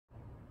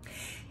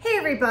Hey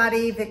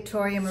everybody,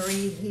 Victoria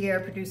Marie here,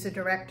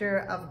 producer-director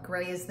of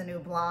Gray is the New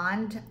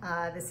Blonde.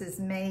 This is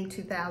May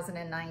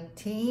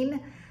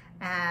 2019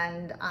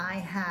 and I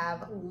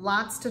have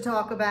lots to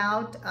talk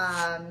about.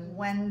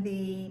 When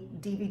the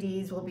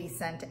DVDs will be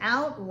sent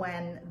out,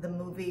 when the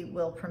movie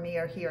will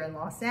premiere here in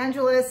Los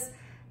Angeles,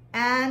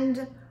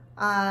 and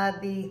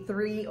the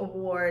 3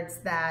 awards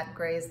that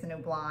Gray is the New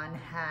Blonde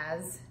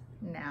has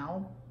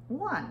now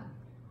won.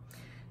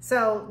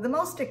 So the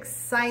most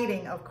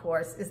exciting, of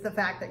course, is the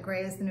fact that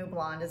Gray is the New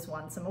Blonde has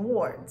won some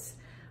awards.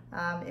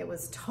 It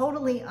was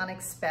totally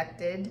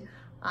unexpected.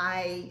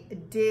 I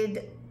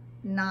did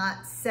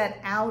not set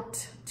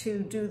out to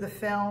do the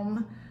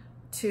film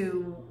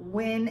to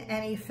win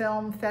any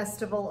film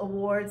festival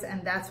awards,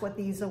 and that's what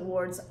these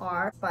awards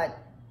are. But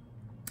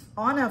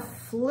on a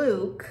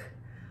fluke,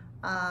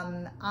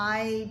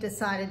 I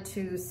decided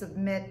to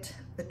submit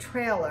the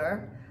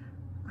trailer.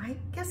 I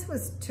guess it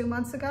was 2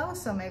 months ago,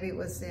 so maybe it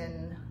was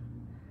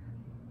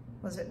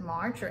was it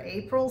March or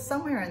April,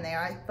 somewhere in there.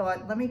 I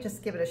thought, let me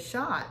just give it a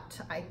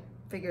shot. I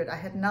figured I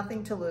had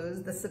nothing to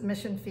lose. The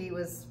submission fee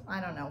was,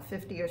 I don't know,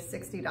 $50 or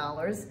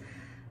 $60.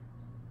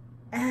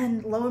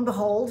 And lo and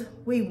behold,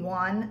 we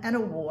won an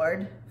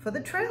award for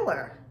the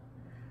trailer.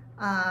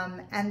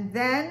 And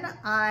then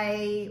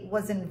I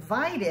was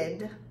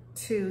invited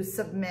to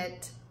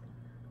submit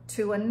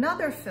to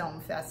another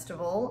film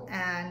festival,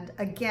 and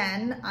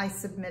again I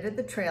submitted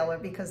the trailer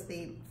because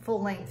the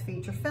full-length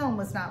feature film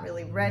was not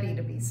really ready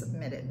to be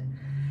submitted.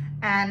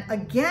 And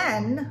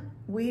again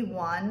we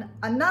won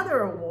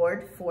another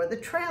award for the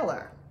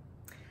trailer.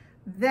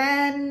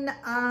 Then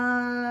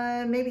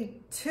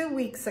maybe 2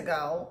 weeks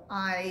ago,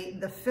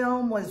 the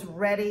film was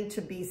ready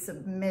to be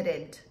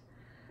submitted,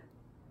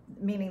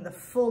 meaning the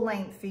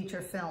full-length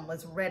feature film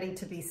was ready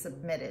to be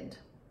submitted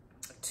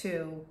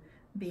to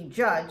be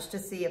judged to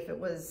see if it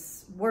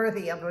was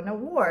worthy of an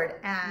award.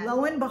 And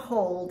lo and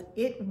behold,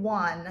 it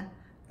won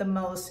the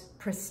most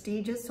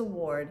prestigious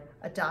award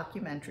a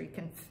documentary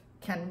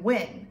can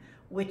win,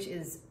 which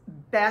is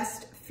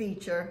Best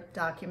Feature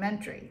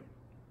Documentary.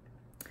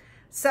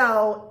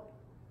 So,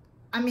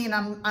 I mean,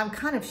 I'm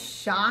kind of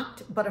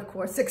shocked, but of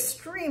course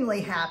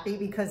extremely happy,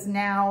 because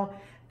now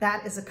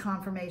that is a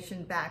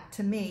confirmation back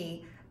to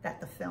me that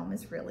the film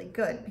is really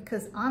good.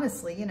 Because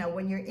honestly, you know,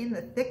 when you're in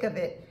the thick of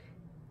it,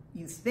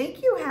 you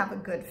think you have a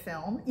good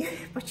film,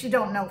 but you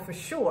don't know for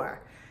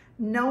sure.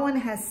 No one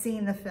has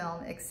seen the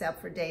film except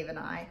for Dave and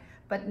I,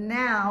 but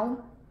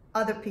now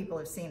other people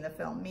have seen the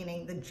film,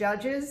 meaning the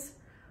judges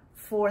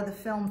for the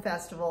film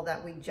festival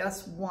that we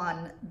just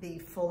won the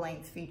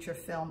full-length feature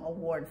film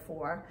award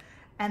for.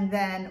 And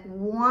then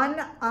one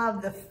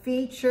of the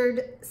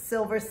featured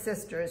Silver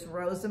Sisters,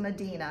 Rosa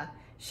Medina,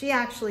 she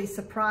actually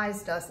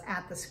surprised us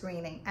at the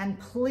screening. And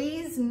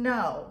please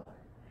know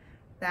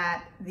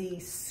that the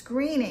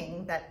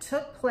screening that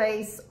took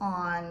place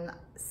on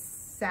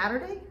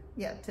Saturday,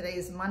 yeah,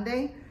 today's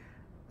Monday,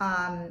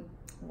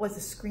 was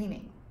a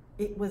screening.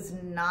 It was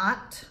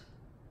not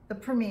the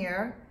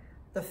premiere.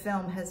 The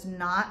film has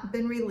not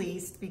been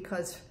released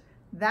because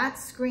that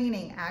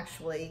screening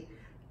actually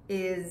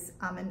is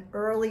an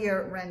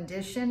earlier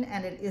rendition,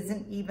 and it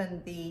isn't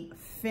even the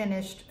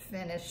finished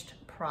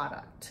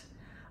product.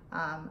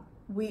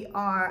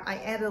 I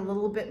added a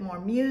little bit more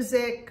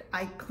music.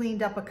 I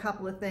cleaned up a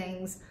couple of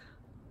things.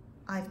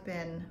 I've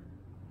been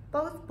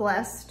both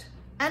blessed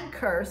and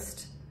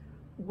cursed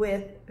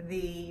with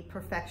the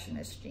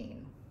perfectionist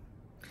gene.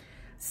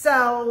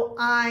 So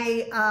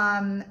I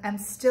am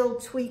still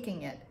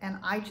tweaking it, and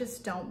I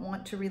just don't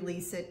want to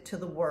release it to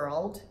the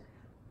world,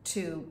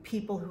 to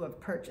people who have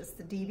purchased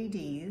the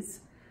DVDs,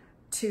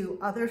 to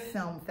other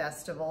film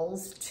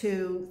festivals,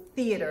 to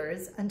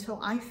theaters, until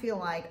I feel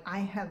like I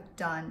have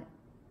done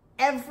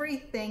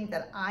everything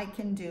that I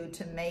can do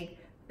to make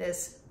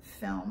this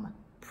film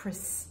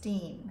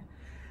pristine,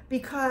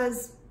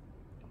 because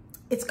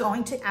it's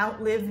going to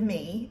outlive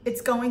me.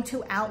 It's going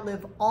to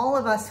outlive all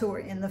of us who are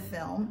in the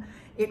film.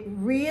 It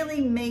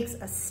really makes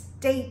a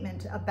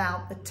statement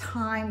about the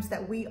times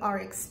that we are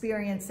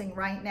experiencing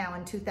right now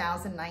in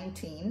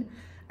 2019.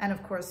 And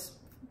of course,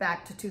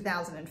 back to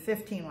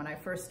 2015 when I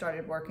first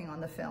started working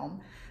on the film.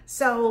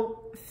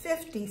 So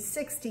 50,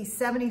 60,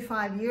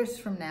 75 years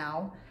from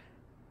now,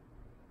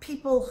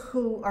 people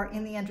who are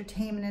in the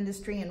entertainment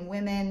industry and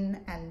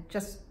women and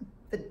just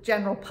the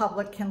general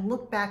public can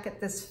look back at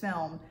this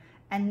film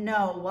and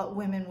know what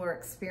women were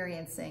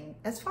experiencing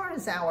as far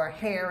as our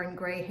hair and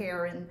gray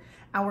hair and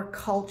our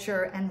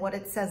culture and what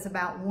it says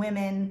about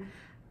women,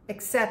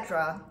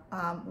 etc.,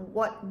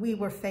 what we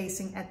were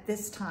facing at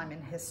this time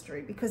in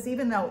history. Because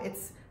even though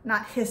it's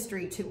not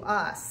history to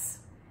us,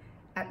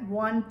 at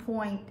one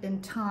point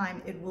in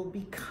time it will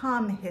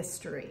become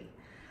history.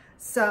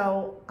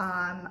 So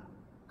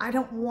I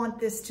don't want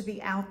this to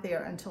be out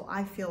there until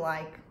I feel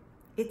like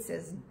it's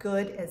as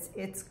good as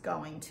it's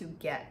going to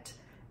get.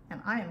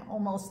 And I am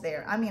almost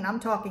there. I mean,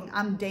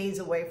 I'm days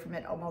away from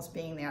it almost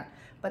being there.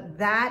 But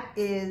that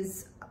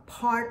is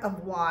part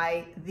of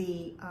why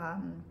the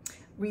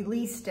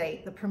release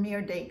date, the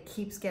premiere date,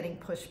 keeps getting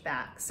pushed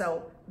back.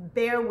 So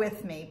bear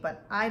with me,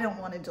 but I don't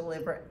want to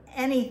deliver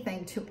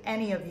anything to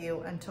any of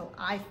you until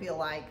I feel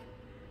like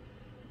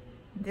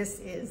this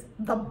is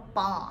the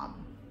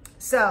bomb.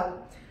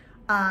 So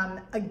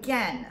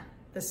again,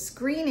 the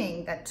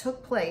screening that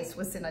took place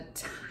was in a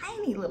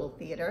tiny little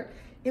theater.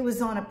 It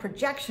was on a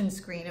projection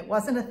screen. It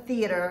wasn't a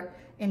theater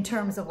in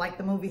terms of like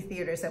the movie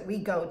theaters that we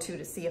go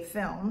to see a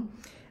film.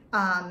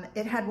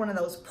 It had one of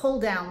those pull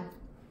down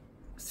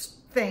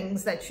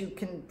things that you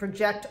can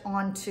project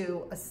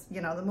onto,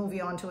 the movie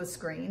onto a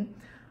screen.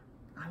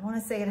 I want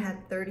to say it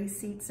had 30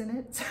 seats in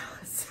it,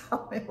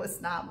 so it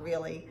was not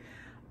really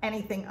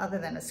anything other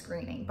than a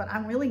screening. But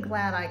I'm really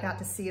glad I got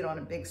to see it on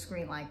a big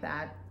screen like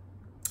that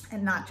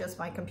and not just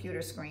my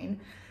computer screen.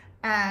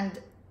 And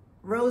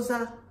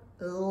Rosa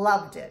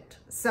loved it.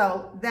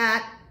 So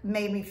that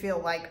made me feel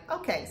like,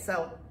 okay,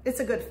 so it's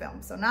a good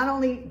film. So not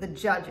only the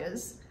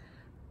judges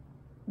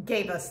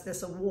gave us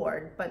this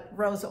award, but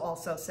Rosa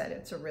also said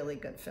it's a really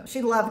good film.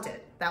 She loved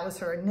it. That was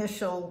her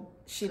initial,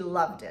 she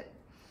loved it.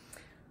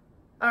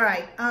 All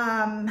right,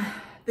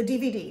 the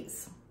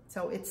DVDs.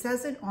 So it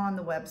says it on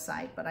the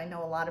website, but I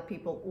know a lot of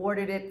people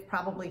ordered it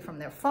probably from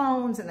their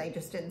phones and they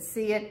just didn't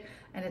see it,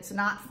 and it's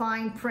not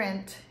fine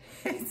print.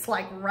 It's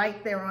like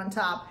right there on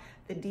top.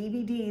 The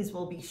DVDs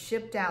will be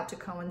shipped out to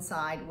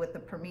coincide with the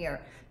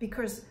premiere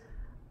because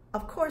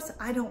of course,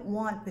 I don't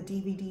want the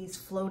DVDs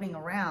floating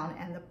around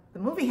and the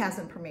movie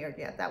hasn't premiered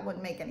yet. That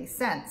wouldn't make any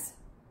sense.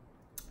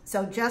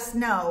 So just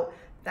know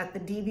that the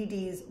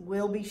DVDs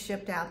will be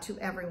shipped out to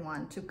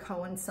everyone to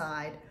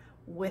coincide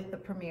with the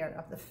premiere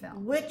of the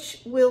film,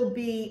 which will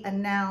be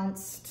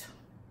announced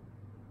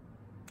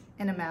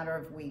in a matter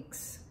of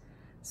weeks.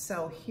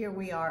 So here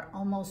we are,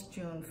 almost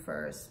June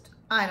 1st.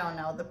 I don't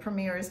know, the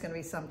premiere is gonna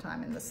be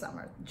sometime in the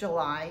summer,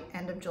 July,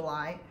 end of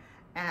July,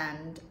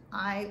 and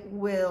I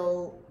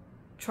will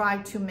try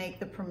to make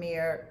the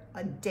premiere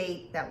a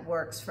date that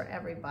works for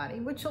everybody,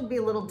 which will be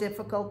a little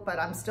difficult, but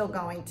I'm still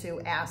going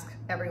to ask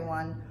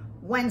everyone,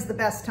 when's the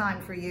best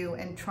time for you,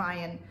 and try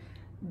and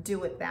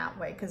do it that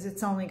way, because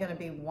it's only gonna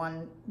be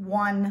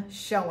one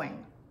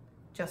showing,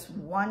 just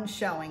one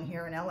showing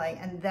here in LA,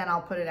 and then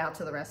I'll put it out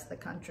to the rest of the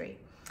country.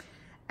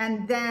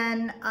 And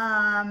then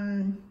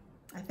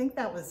I think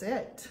that was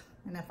it.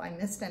 And if I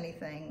missed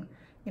anything,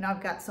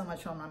 I've got so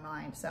much on my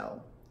mind,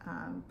 so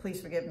please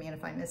forgive me, and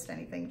if I missed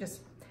anything,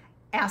 just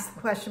ask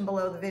the question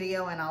below the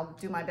video and I'll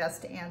do my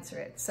best to answer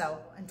it. So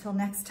until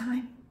next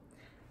time,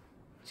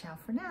 ciao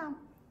for now.